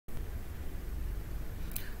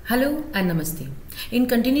Hello and Namaste. In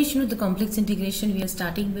continuation with the complex integration, we are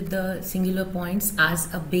starting with the singular points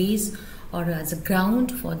as a base or as a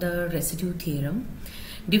ground for the residue theorem.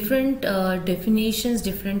 Different definitions,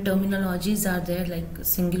 different terminologies are there, like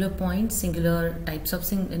singular points, singular types of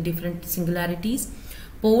different singularities,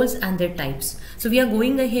 poles and their types. So we are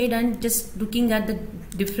going ahead and just looking at the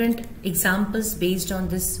different examples based on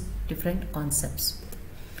this different concepts.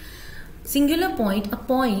 Singular point, a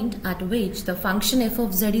point at which the function f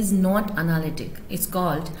of z is not analytic, is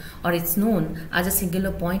called or it's known as a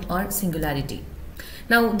singular point or singularity.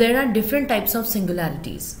 Now there are different types of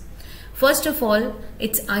singularities. First of all,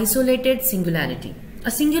 it's isolated singularity.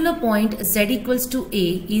 A singular point z equals to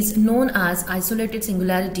a is known as isolated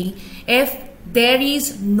singularity if there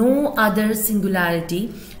is no other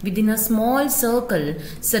singularity within a small circle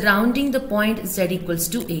surrounding the point z equals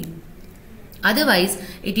to a. Otherwise,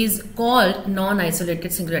 it is called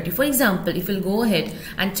non-isolated singularity. For example, if we'll go ahead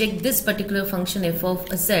and check this particular function f of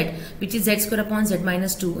z, which is z square upon z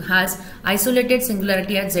minus 2, has isolated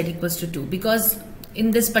singularity at z equals to 2, because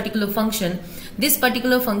in this particular function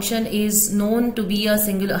is known to be a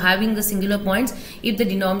singular, having the singular points if the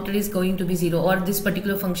denominator is going to be 0, or this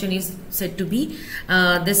particular function is said to be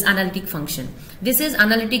this analytic function. This is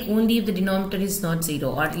analytic only if the denominator is not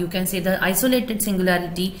 0, or you can say the isolated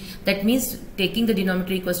singularity, that means taking the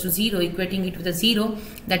denominator equals to 0, equating it with a 0,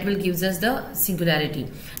 that will gives us the singularity.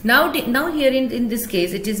 Now here in this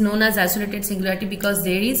case, it is known as isolated singularity because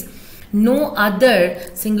there is no other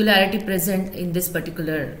singularity present in this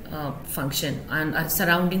particular function and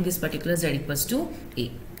surrounding this particular z equals to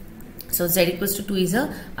a. So z equals to 2 is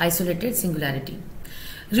a isolated singularity.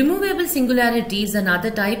 Removable singularity is another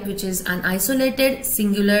type, which is an isolated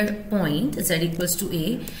singular point z equals to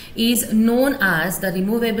a is known as the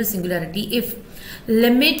removable singularity if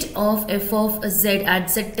limit of f of z at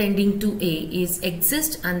z tending to a is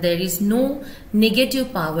exist and there is no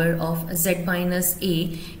negative power of z minus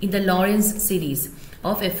a in the Lorentz series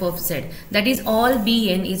of f of z. That is, all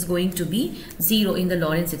bn is going to be 0 in the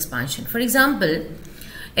Lorentz expansion. For example,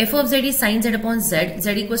 f of z is sin z upon z,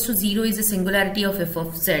 z equals to 0 is the singularity of f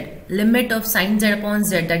of z. Limit of sin z upon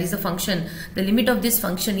z, that is the function, the limit of this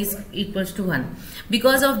function is equals to 1.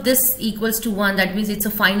 Because of this equals to 1, that means it's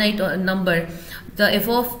a finite number, the f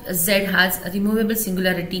of z has a removable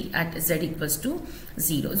singularity at z equals to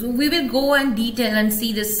 0. So we will go and detail and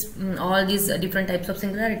see this all these different types of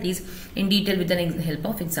singularities in detail with the help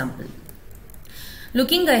of example.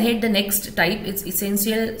 Looking ahead, the next type is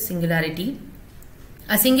essential singularity.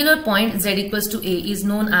 A singular point z equals to a is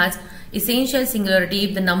known as essential singularity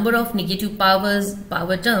if the number of negative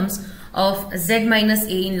power terms of z minus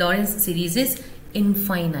a in Lorentz series is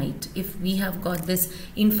infinite. If we have got this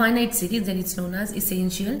infinite series, then it's known as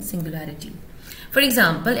essential singularity. For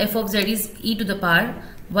example, f of z is e to the power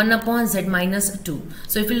 1 upon z minus 2.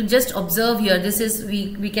 So if you just observe here, this is,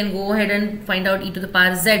 we can go ahead and find out e to the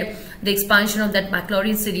power z, the expansion of that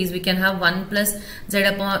Maclaurin series. We can have 1 plus z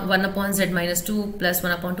upon 1 upon z minus 2 plus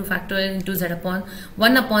 1 upon 2 factorial into z upon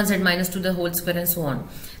 1 upon z minus 2 the whole square and so on.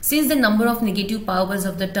 Since the number of negative powers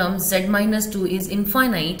of the term z minus 2 is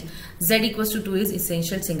infinite, z equals to 2 is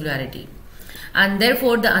essential singularity. And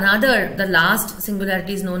therefore the last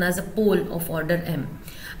singularity is known as a pole of order m.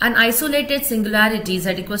 An isolated singularity z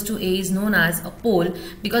equals to a is known as a pole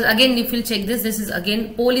because, again, if you'll check this is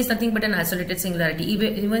again, pole is nothing but an isolated singularity.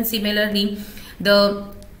 Even similarly, the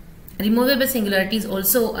removable singularity is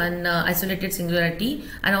also an isolated singularity,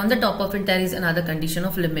 and on the top of it there is another condition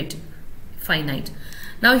of limit, finite.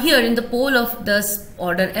 Now here in the pole of this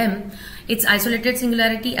order m, its isolated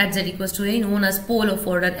singularity at z equals to a known as pole of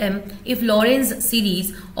order m if Lorentz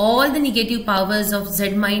series all the negative powers of z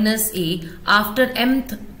minus a after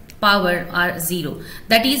mth power are 0.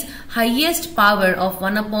 That is, highest power of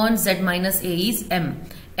 1 upon z minus a is m,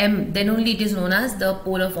 then only it is known as the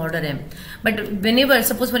pole of order m. But whenever,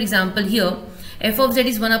 suppose for example here, f of z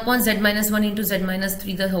is 1 upon z minus 1 into z minus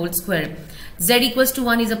 3 the whole square. Z equals to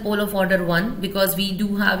 1 is a pole of order 1 because we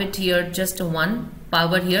do have it here just a 1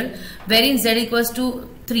 power here, wherein z equals to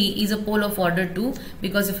 3 is a pole of order 2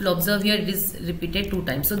 because if you observe here it is repeated 2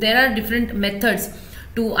 times. So there are different methods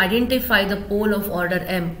to identify the pole of order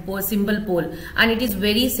m, symbol pole, and it is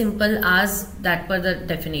very simple as that per the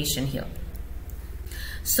definition here.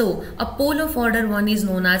 So a pole of order 1 is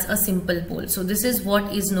known as a simple pole. So this is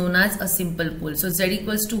what is known as a simple pole. So z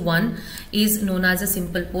equals to 1 is known as a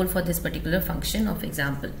simple pole for this particular function of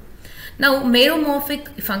example. Now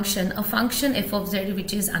meromorphic function, a function f of z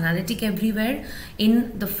which is analytic everywhere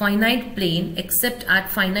in the finite plane except at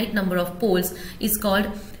finite number of poles, is called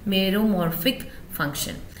meromorphic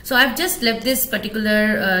function. So So I've just left this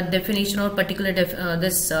particular definition or particular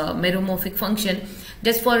this meromorphic function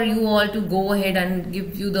just for you all to go ahead and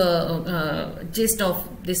give you the gist of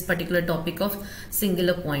this particular topic of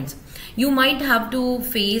singular points. You might have to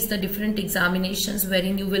face the different examinations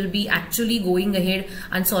wherein you will be actually going ahead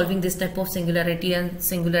and solving this type of singularity and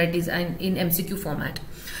singularities and in MCQ format.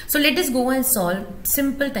 So let us go and solve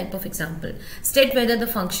simple type of example. State whether the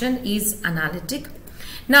function is analytic.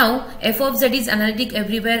 Now f of z is analytic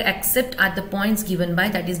everywhere except at the points given by,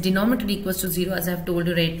 that is denominator equals to 0, as I have told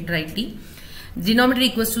you rightly. Denominator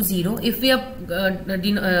equals to 0. If we are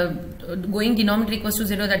going denominator equals to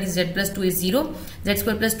 0, that is z plus 2 is 0, z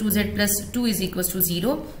square plus 2z plus 2 is equals to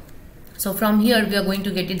 0. So from here we are going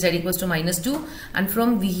to get it z equals to minus 2, and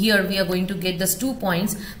from here we are going to get this 2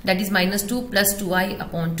 points, that is minus 2 plus 2i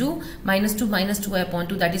upon 2, minus 2 minus 2i upon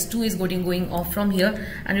 2, that is 2 is going off from here,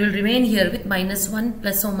 and we will remain here with minus 1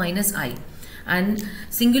 plus or minus I. And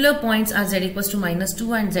singular points are z equals to minus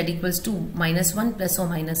 2 and z equals to minus 1 plus or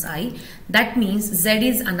minus I. That means z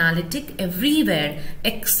is analytic everywhere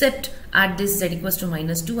except at this z equals to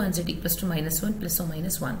minus 2 and z equals to minus 1 plus or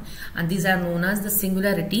minus 1. And these are known as the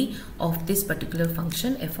singularity of this particular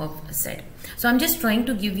function f of z. So I'm just trying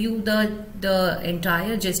to give you the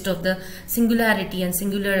entire gist of the singularity and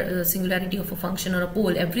singularity of a function or a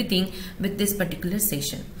pole, everything with this particular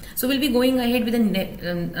session. So we'll be going ahead with an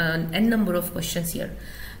n number of questions here.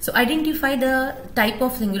 So identify the type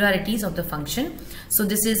of singularities of the function. So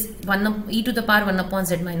this is e to the power 1 upon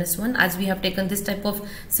z minus 1, as we have taken this type of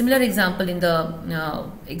similar example in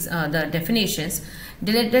the definitions.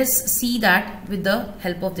 Let us see that with the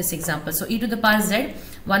help of this example. So e to the power z,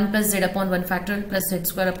 1 plus z upon 1 factorial plus z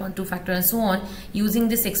square upon 2 factorial and so on. Using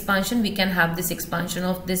this expansion, we can have this expansion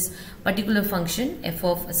of this particular function f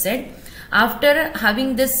of z. After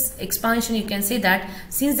having this expansion, you can say that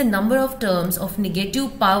since the number of terms of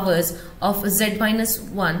negative powers of z minus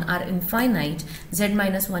 1 are infinite, z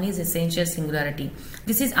minus 1 is essential singularity.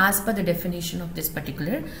 This is as per the definition of this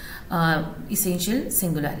particular essential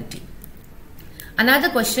singularity. Another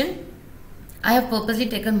question, I have purposely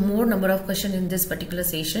taken more number of questions in this particular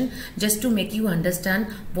session just to make you understand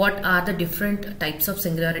what are the different types of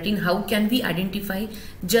singularity and how can we identify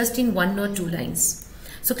just in 1 or 2 lines.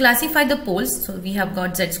 So classify the poles. So we have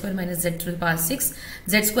got z square minus z to the power 6.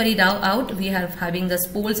 Z square is out. We are having the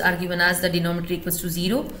poles are given as the denominator equals to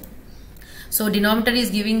 0. So denominator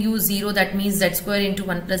is giving you 0. That means z square into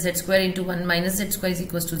 1 plus z square into 1 minus z square is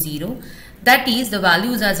equals to 0. That is the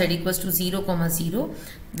values are z equals to 0, 0,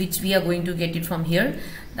 which we are going to get it from here.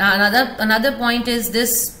 Another point is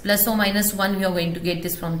this plus or minus 1. We are going to get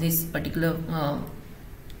this from this particular,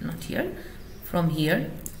 not here, from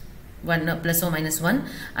here. 1 plus or minus 1,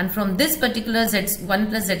 and from this particular z 1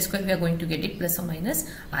 plus z square we are going to get it plus or minus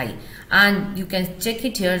I, and you can check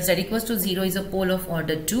it here. Z equals to 0 is a pole of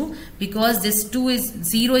order 2 because this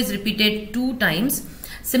 0 is repeated 2 times.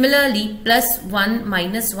 Similarly, plus 1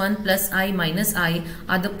 minus 1 plus I minus I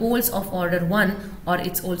are the poles of order 1, or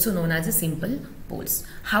it's also known as a simple poles.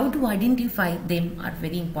 How to identify them are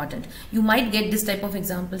very important. You might get this type of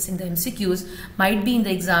examples in the MCQs, might be in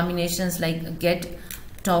the examinations like GET,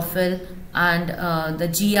 TOEFL and the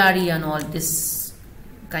GRE and all this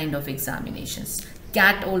kind of examinations.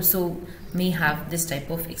 CAT also may have this type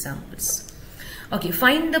of examples. Okay,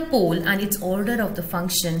 find the pole and its order of the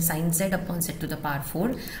function sin z upon z to the power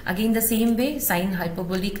 4. Again the same way, sin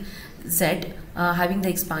hyperbolic z having the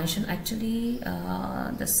expansion. Actually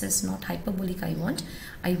this is not hyperbolic I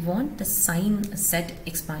want the sin z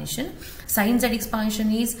expansion. Sin z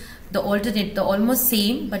expansion is the alternate, the almost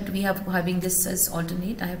same, but we have having this as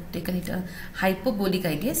alternate. I have taken it a hyperbolic,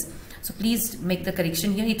 I guess. So please make the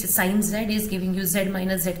correction here. It's sin z is giving you z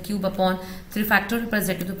minus z cube upon 3 factorial plus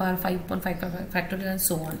z to the power 5 upon 5 factorial and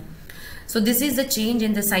so on. So this is the change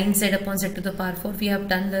in the sin z upon z to the power 4. We have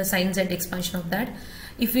done the sin z expansion of that.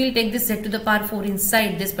 If we will take this z to the power 4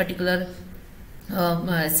 inside this particular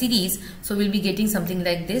series, so we'll be getting something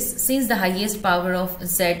like this. Since the highest power of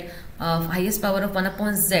z, highest power of 1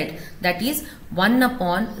 upon z, that is 1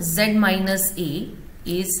 upon z minus a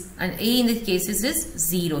is, and a in this case is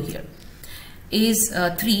 0 here, is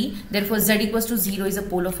 3. Therefore z equals to 0 is a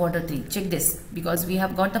pole of order 3. Check this, because we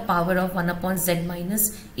have got the power of 1 upon z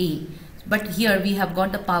minus a, but here we have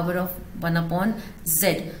got the power of 1 upon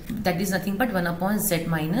z, that is nothing but 1 upon z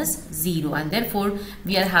minus 0, and therefore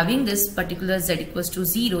we are having this particular z equals to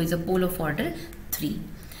 0 is a pole of order 3.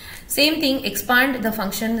 Same thing, expand the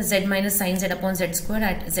function z minus sin z upon z square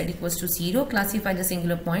at z equals to 0. Classify the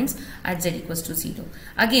singular points at z equals to 0.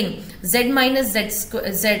 Again, z minus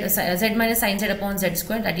z minus sin z upon z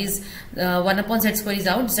square, that is 1 upon z square is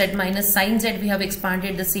out. Z minus sin z we have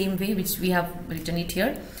expanded the same way which we have written it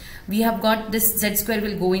here. We have got this z square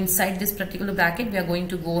will go inside this particular bracket. We are going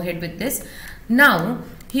to go ahead with this. Now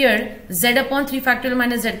here z upon 3 factorial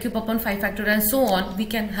minus z cube upon 5 factorial and so on, we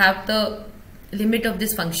can have the limit of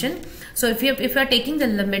this function. So if we are taking the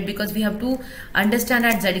limit, because we have to understand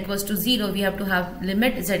at z equals to 0, we have to have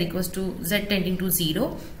limit z equals to z tending to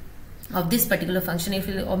 0 of this particular function. If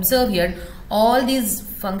you observe here, all these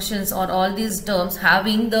functions or all these terms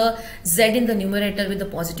having the z in the numerator with the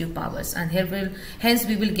positive powers, and here hence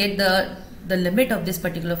we will get the limit of this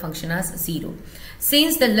particular function as 0.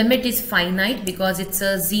 Since the limit is finite, because it's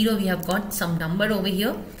a 0, we have got some number over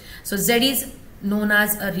here. So z is known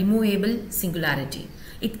as a removable singularity.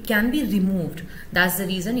 It can be removed. That's the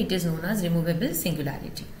reason it is known as removable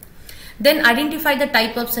singularity. Then identify the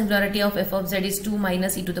type of singularity of f of z is 2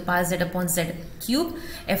 minus e to the power z upon z cube.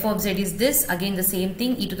 F of z is this, again the same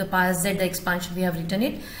thing, e to the power z, the expansion we have written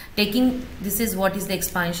it. Taking, this is what is the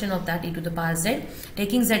expansion of that e to the power z.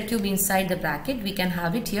 Taking z cube inside the bracket, we can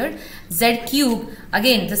have it here. Z cube,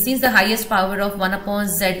 again, since the highest power of 1 upon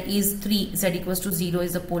z is 3, z equals to 0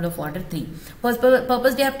 is the pole of order 3. For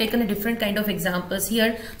purpose, I have taken a different kind of examples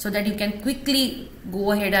here so that you can quickly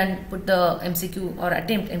go ahead and put the MCQ or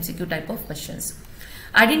attempt MCQ type of questions.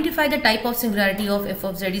 Identify the type of singularity of f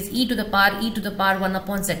of z is e to the power 1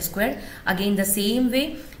 upon z square. Again the same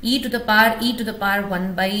way, e to the power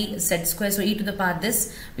 1 by z square. So e to the power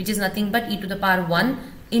this, which is nothing but e to the power 1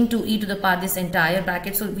 into e to the power this entire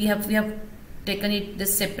bracket. So we have taken it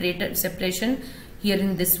this separation here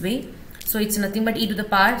in this way. So it's nothing but e to the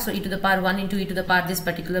power, so e to the power 1 into e to the power this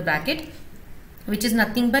particular bracket, which is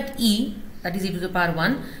nothing but e, that is e to the power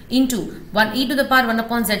 1 into 1 e to the power 1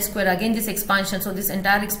 upon z square. Again this expansion, so this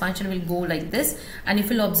entire expansion will go like this. And if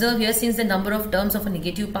you'll observe here, since the number of terms of a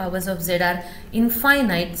negative powers of z are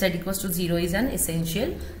infinite, z equals to 0 is an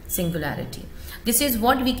essential singularity. This is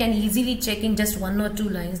what we can easily check in just 1 or 2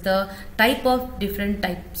 lines, the type of different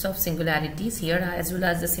types of singularities here, as well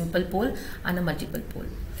as the simple pole and a multiple pole.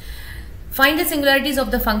 Find the singularities of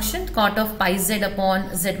the function cot of pi z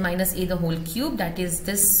upon z minus a the whole cube. That is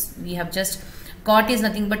this, we have just, cot is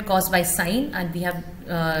nothing but cos by sine, and we have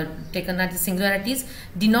taken that the singularities.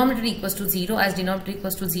 Denominator equals to 0. As denominator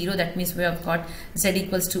equals to 0, that means we have got z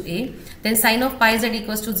equals to a. Then sine of pi z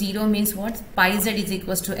equals to 0 means what? Pi z is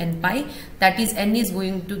equals to n pi. That is n is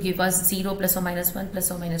going to give us 0 plus or minus 1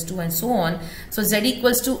 plus or minus 2 and so on. So z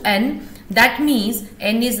equals to n. That means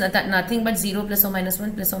n is nothing but 0 plus or minus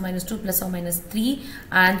 1 plus or minus 2 plus or minus 3.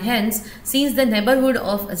 And hence, since the neighborhood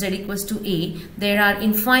of z equals to a, there are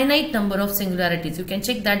infinite number of singularities. You can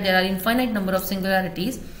check that there are infinite number of singularities.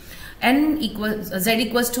 Z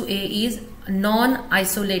equals to a is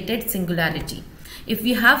non-isolated singularity. If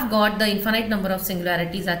we have got the infinite number of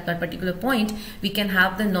singularities at that particular point, we can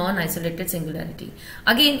have the non-isolated singularity.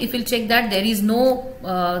 Again, if we'll check that there is no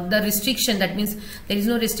the restriction, that means there is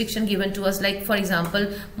no restriction given to us, like for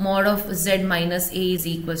example mod of z minus a is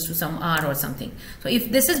equals to some r or something. So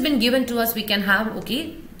if this has been given to us, we can have,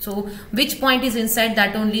 okay, so which point is inside,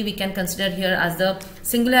 that only we can consider here as the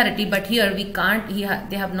singularity. But here we can't,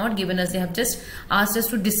 they have not given us, they have just asked us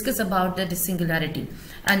to discuss about the singularity,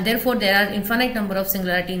 and therefore there are infinite number of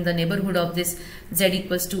singularity in the neighborhood of this z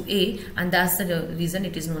equals to a, and that's the reason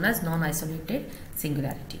it is known as non-isolated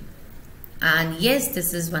singularity. And yes,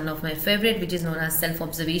 this is one of my favorite, which is known as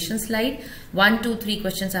self-observation slide. 1, 2, 3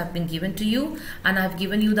 questions have been given to you, and I've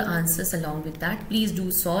given you the answers along with that. Please do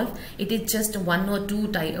solve. It is just one or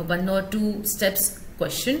two steps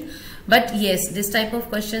question, but yes, this type of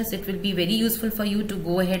questions, it will be very useful for you to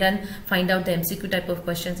go ahead and find out the MCQ type of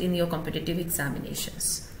questions in your competitive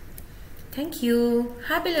examinations. Thank you.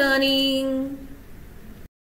 Happy learning.